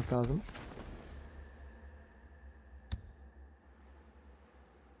şey bulmak lazım.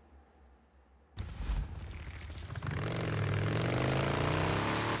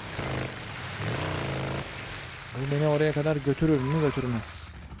 Bu beni oraya kadar götürür mü götürmez.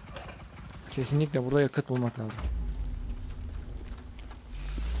 Kesinlikle burada yakıt bulmak lazım.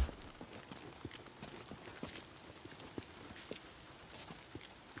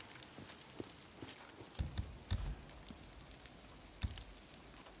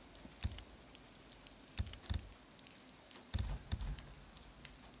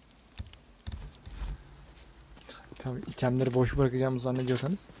 Tabii itemleri boş bırakacağımı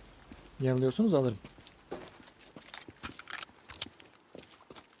zannediyorsanız yanılıyorsunuz, alırım.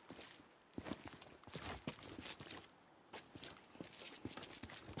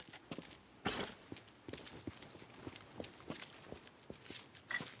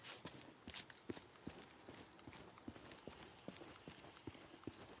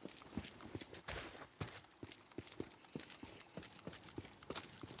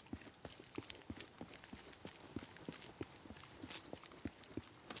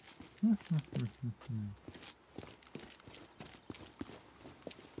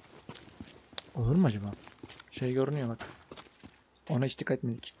 Olur mu acaba? Şey görünüyor bak. Ona hiç dikkat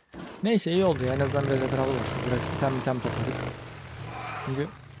etmedik. Neyse iyi oldu ya. En azından biraz etrafı var. Biraz item topladık. Çünkü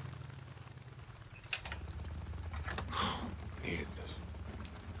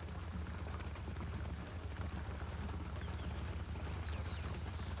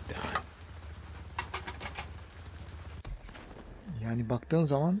yani baktığın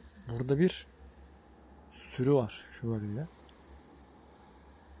zaman burada bir sürü var şu bölgede.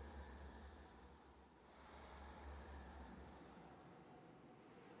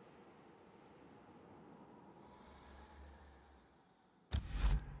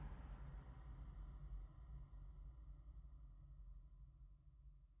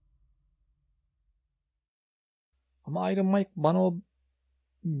 Ama Iron Mike bana o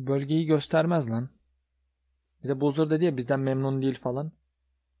bölgeyi göstermez lan. Bir de Buzzer dedi ya bizden memnun değil falan.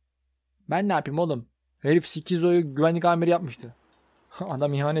 Ben ne yapayım oğlum? Herif Sikizo'yu güvenlik amiri yapmıştı.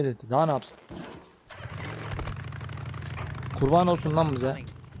 Adam ihanet etti. Daha ne yapsın? Kurban olsun lan bize.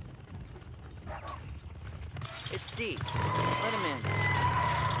 It's Deke. Let him in.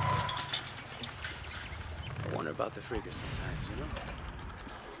 I wonder about the freaker sometimes, you know?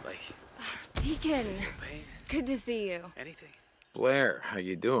 Like, Deacon, good to see you. anything. Blair, how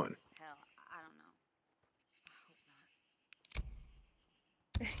you doing? Hell, I don't know.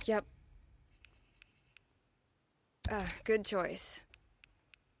 Yep. Good choice.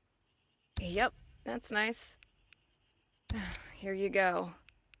 Yep, that's nice. Here you go.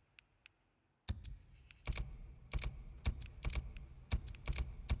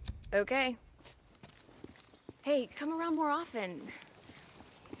 Okay. Hey, come around more often.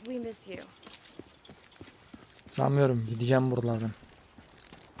 We miss you. Sanmıyorum. Gideceğim buralardan.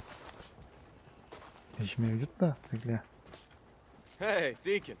 Eş mevcut da. Bekle. Hey,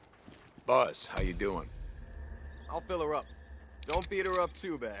 Deacon. Buzz, how you doing? I'll fill her up. Don't beat her up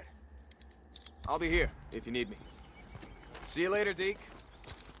too bad. I'll be here if you need me. See you later, Deke.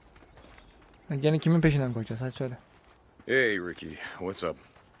 Gene kimin peşinden koyacağız? Hadi söyle. Hey, Ricky. What's up?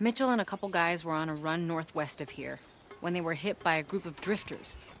 Mitchell and a couple guys were on a run northwest of here when they were hit by a group of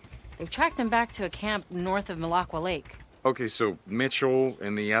drifters. They tracked them back to a camp north of Malacqua Lake. Okay, so Mitchell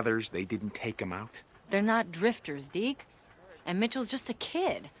and the others, they didn't take him out? They're not drifters, Deke. And Mitchell's just a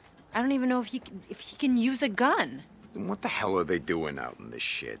kid. I don't even know if he can use a gun. Then what the hell are they doing out in this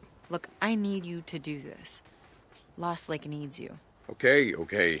shit? Look, I need you to do this. Lost Lake needs you.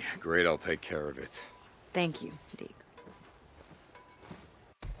 Okay. Great, I'll take care of it. Thank you, Deke.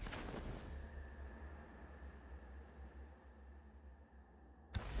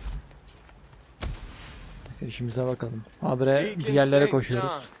 Neyse işimize bakalım. Habire bir yerlere koşuyoruz.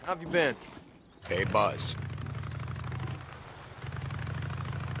 How have you been? Hey, Buzz.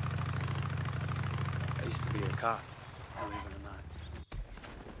 I used to be a cop, believe it or not.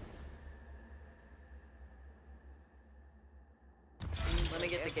 Let me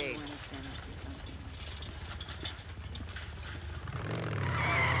get the gate.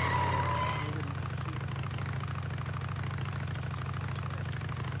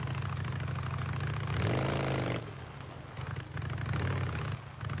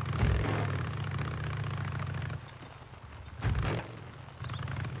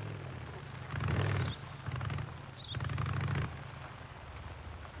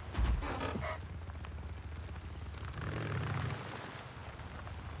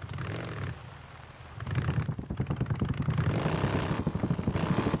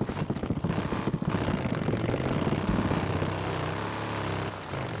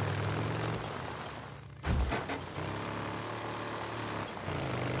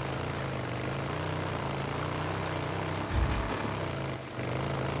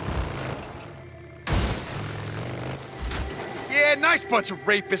 Yeah, nice bunch of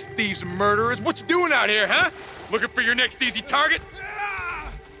rapists, thieves, and murderers. What you doing out here, huh? Looking for your next easy target?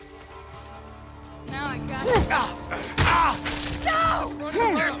 Now I got it. No!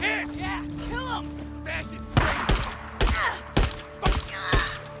 You're hit! Yeah, kill him! Bash his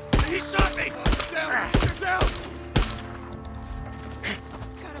He shot me! Down! Get down!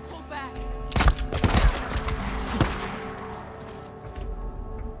 Gotta pull back.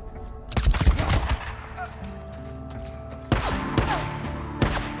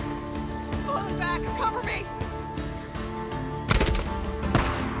 Pulling back, cover me!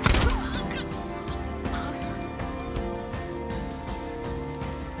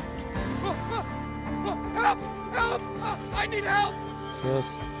 Help! Help! I need help! Sus.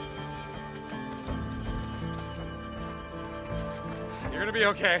 You're gonna be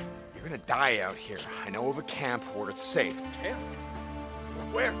okay. You're gonna die out here. I know of a camp where it's safe. Camp?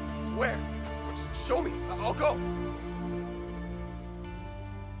 Where? Where? Show me. I'll go.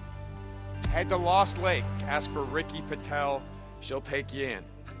 Head to Lost Lake. Ask for Ricky Patel. She'll take you in.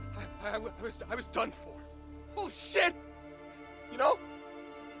 I was done for. Holy shit! You know?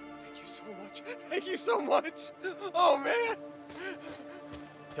 Thank you so much. Thank you so much. Oh, man.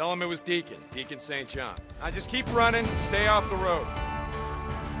 Tell him it was Deacon St. John. Now just keep running, stay off the road.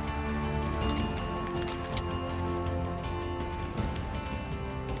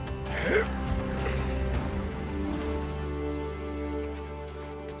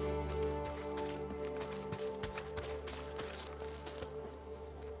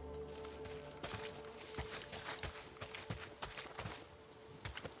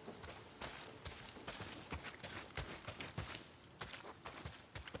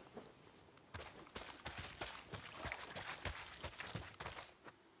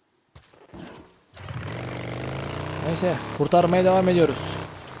 Neyse, kurtarmaya devam ediyoruz.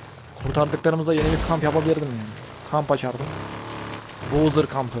 Kurtardıklarımızda yeni bir kamp yapabilirdim yani. Kamp açardım. Boozer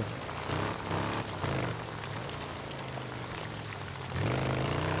kampı.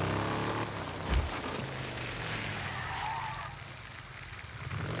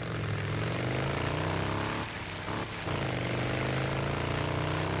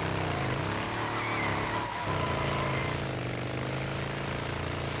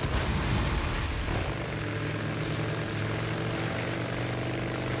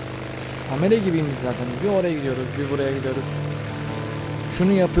 Amele gibiyim biz zaten. Bir oraya gidiyoruz, bir buraya gidiyoruz.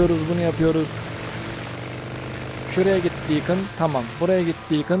 Şunu yapıyoruz, bunu yapıyoruz. Şuraya git Deacon, tamam. Buraya git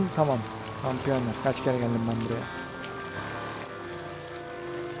Deacon, tamam. Kampiyonlar. Kaç kere geldim ben buraya.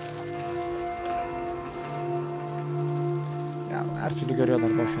 Ya her türlü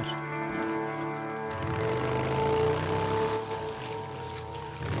görüyorlar, boşver.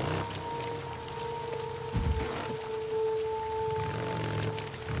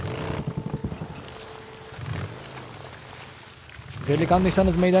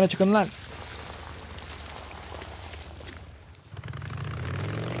 Delikanlıysanız meydana çıkın lan.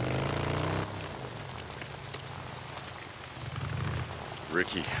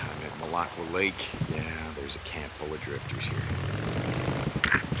 Ricky, I'm at Malacca Lake. Yeah, there's a camp full of drifters here.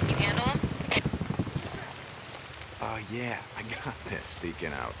 Can you handle them? Yeah, I got this.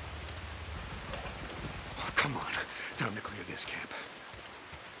 Deacon out. Oh, come on. Time to clear this camp.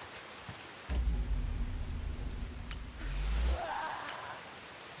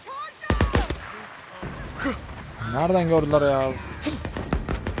 Nereden gördüler ya?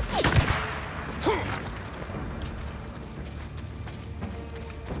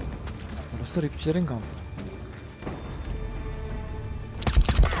 Burası rapçilerin kampı.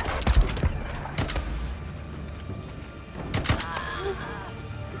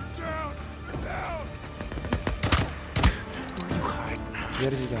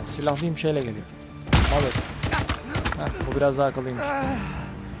 Gerizekalı. Silahlıyım şeyle geliyor. Evet. Heh, bu biraz daha akıllıymış.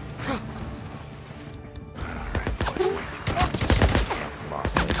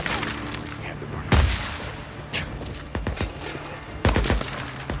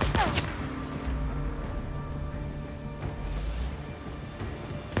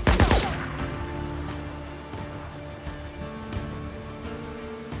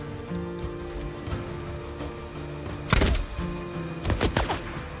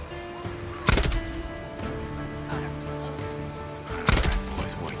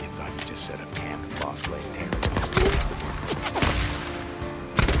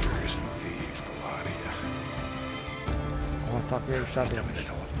 Takviye güçler de yapmış.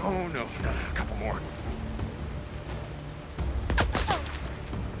 Oh no, a couple more.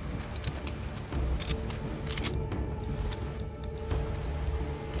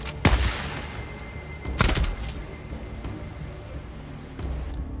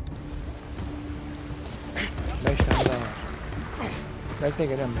 Beş tane daha var. Bekle,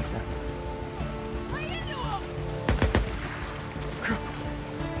 geliyorum, bekle.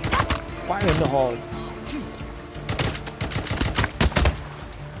 Fire in the hole.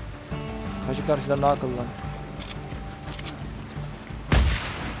 Kaşıklar sizden daha akıllı lan.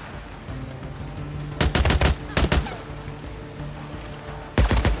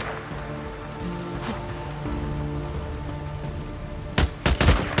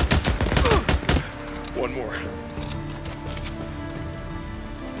 One more.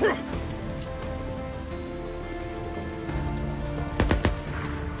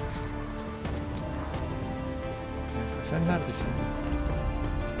 Sen neredesin?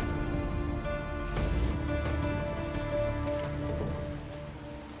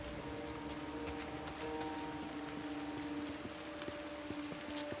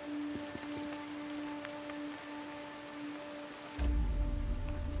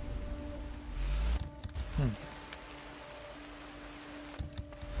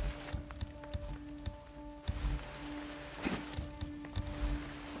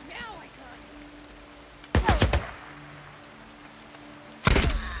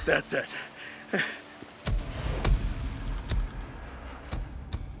 That's it.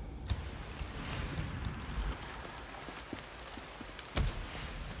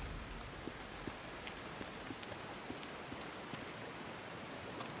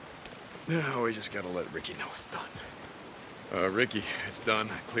 Now we just gotta let Ricky know it's done. Ricky, it's done.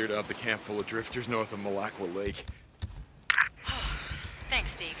 I cleared out the camp full of drifters north of Malacqua Lake.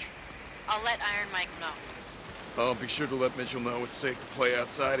 Thanks, Deke. I'll let Iron Mike know. I'll be sure to let Mitchell know it's safe to play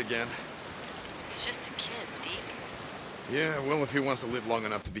outside again. He's just a kid, Deke. Yeah, well, if he wants to live long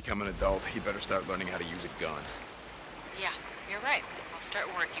enough to become an adult, he better start learning how to use a gun. Yeah, you're right. I'll start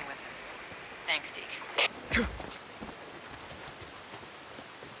working with him. Thanks, Deke.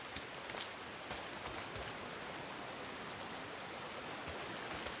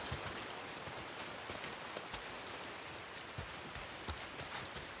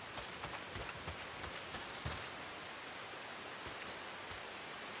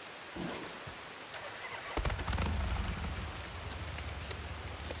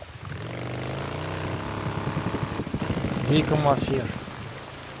 Deacon was here.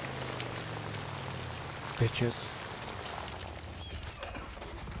 Bitches.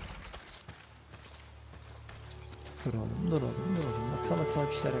 Dur oğlum. Bak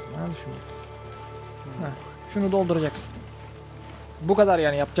salak işler yapma. Al şunu. Heh, şunu dolduracaksın. Bu kadar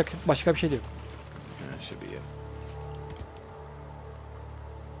yani, yapacak başka bir şey yok. That should be it.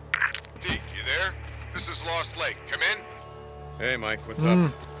 Deke, you there? This is Lost Lake. Come in. Hey, Mike, what's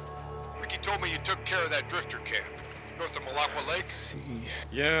up? Ricky told me you took care of that drifter camp. North of Malacqua Lake?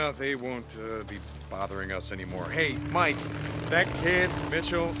 Yeah, they won't be bothering us anymore. Hey, Mike, that kid,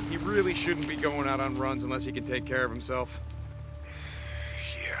 Mitchell, he really shouldn't be going out on runs unless he can take care of himself.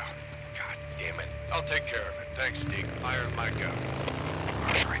 Yeah. God damn it. I'll take care of it. Thanks, Deke. Iron Mike out.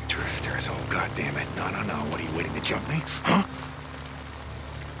 Murdering drifters, oh god damn it. No. What are you waiting to jump me? Huh?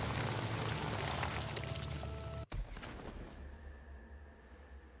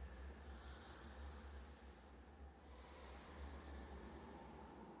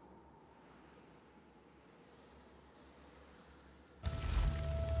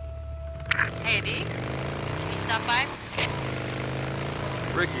 Hey, Deke. Can you stop by?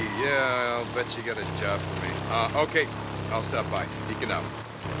 Ricky, yeah, I'll bet you got a job for me. Okay, I'll stop by. Deacon out.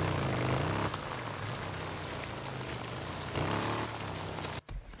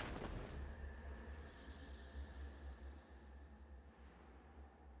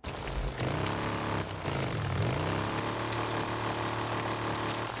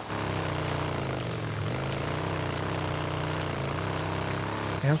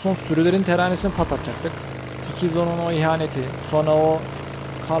 En son sürülerin teranesini patlatacaktık. Skizzo'nun o ihaneti. Sonra o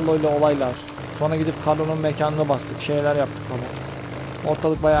Carlo ile olaylar. Sonra gidip Carlo'nun mekanını bastık. Şeyler yaptık falan.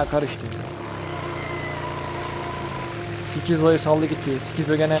 Ortalık bayağı karıştı. Skizzo'yu saldı gitti.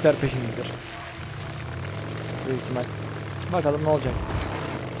 Skizzo gene işler peşindedir. Büyük ihtimal. Bakalım ne olacak.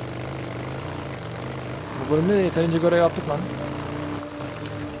 Bu bölümde de yeterince görev yaptık lan.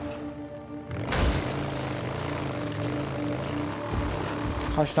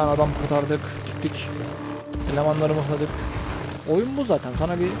 Kaç tane adam kurtardık, gittik, elemanları mıhladık. Oyun bu zaten,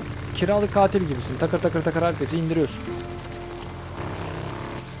 sana bir kiralık katil gibisin, takır takır herkesi indiriyorsun.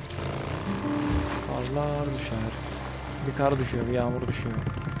 Karlar düşer, bir kar düşüyor, bir yağmur düşüyor.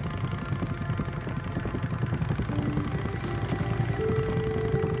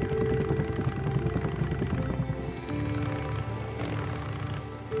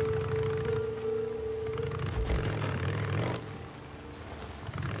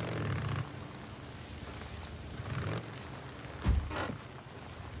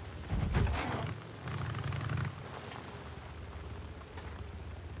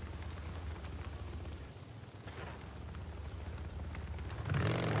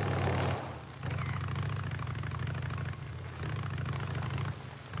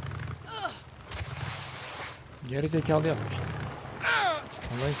 Geri zekalı yapmış işte.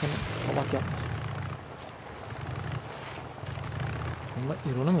 Vallahi seni salak yapmasın. Onda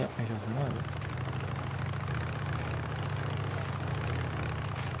ironi mi yapmaya çalışıyorsun abi?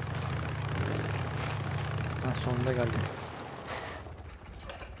 Ha, sonunda geldim.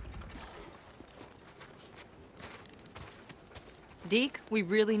 Deke,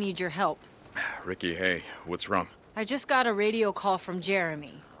 we really need your help. Ricky, hey, what's wrong? I just got a radio call from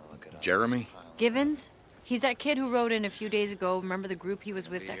Jeremy. Jeremy? Givens? He's that kid who wrote in a few days ago. Remember the group he was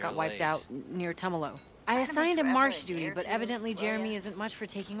with that got wiped out near Tumalo? I assigned him march duty, but evidently Jeremy isn't much for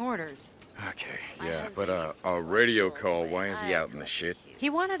taking orders. Okay, yeah, but a radio call, why is he out in the shit? He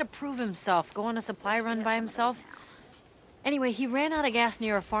wanted to prove himself, go on a supply run by himself. Anyway, he ran out of gas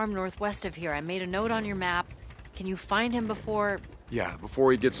near a farm northwest of here. I made a note on your map. Can you find him before... Yeah,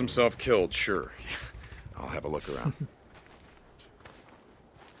 before he gets himself killed, sure. I'll have a look around.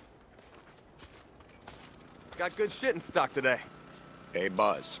 Got good shit in stock today. Hey,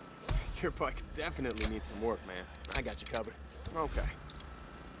 Buzz. Your bike definitely needs some work, man. I got you covered. Okay.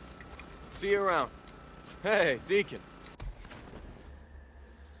 See you around. Hey, Deacon.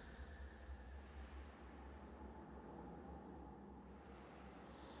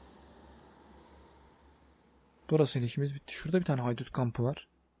 Burasıyla işimiz bitti. Şurada bir tane haydut kampı var.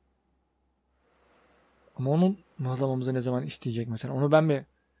 Ama onun mıhlamamızı ne zaman isteyecek mesela? Onu ben mi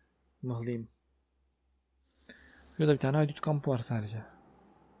mıhlayayım? Şurada bir tane haydut kampı var sadece.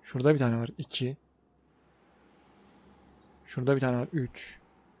 Şurada bir tane var. 2. Şurada bir tane var. 3.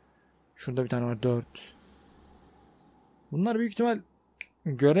 Şurada bir tane var. 4. Bunlar büyük ihtimal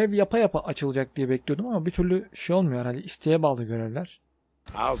görev yapa yapa açılacak diye bekliyordum ama bir türlü şey olmuyor herhalde. İsteğe bağlı görevler.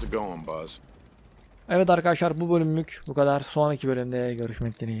 How's it going, Buzz? Evet arkadaşlar, bu bölümlük bu kadar. Sonraki bölümde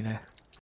görüşmek dileğiyle.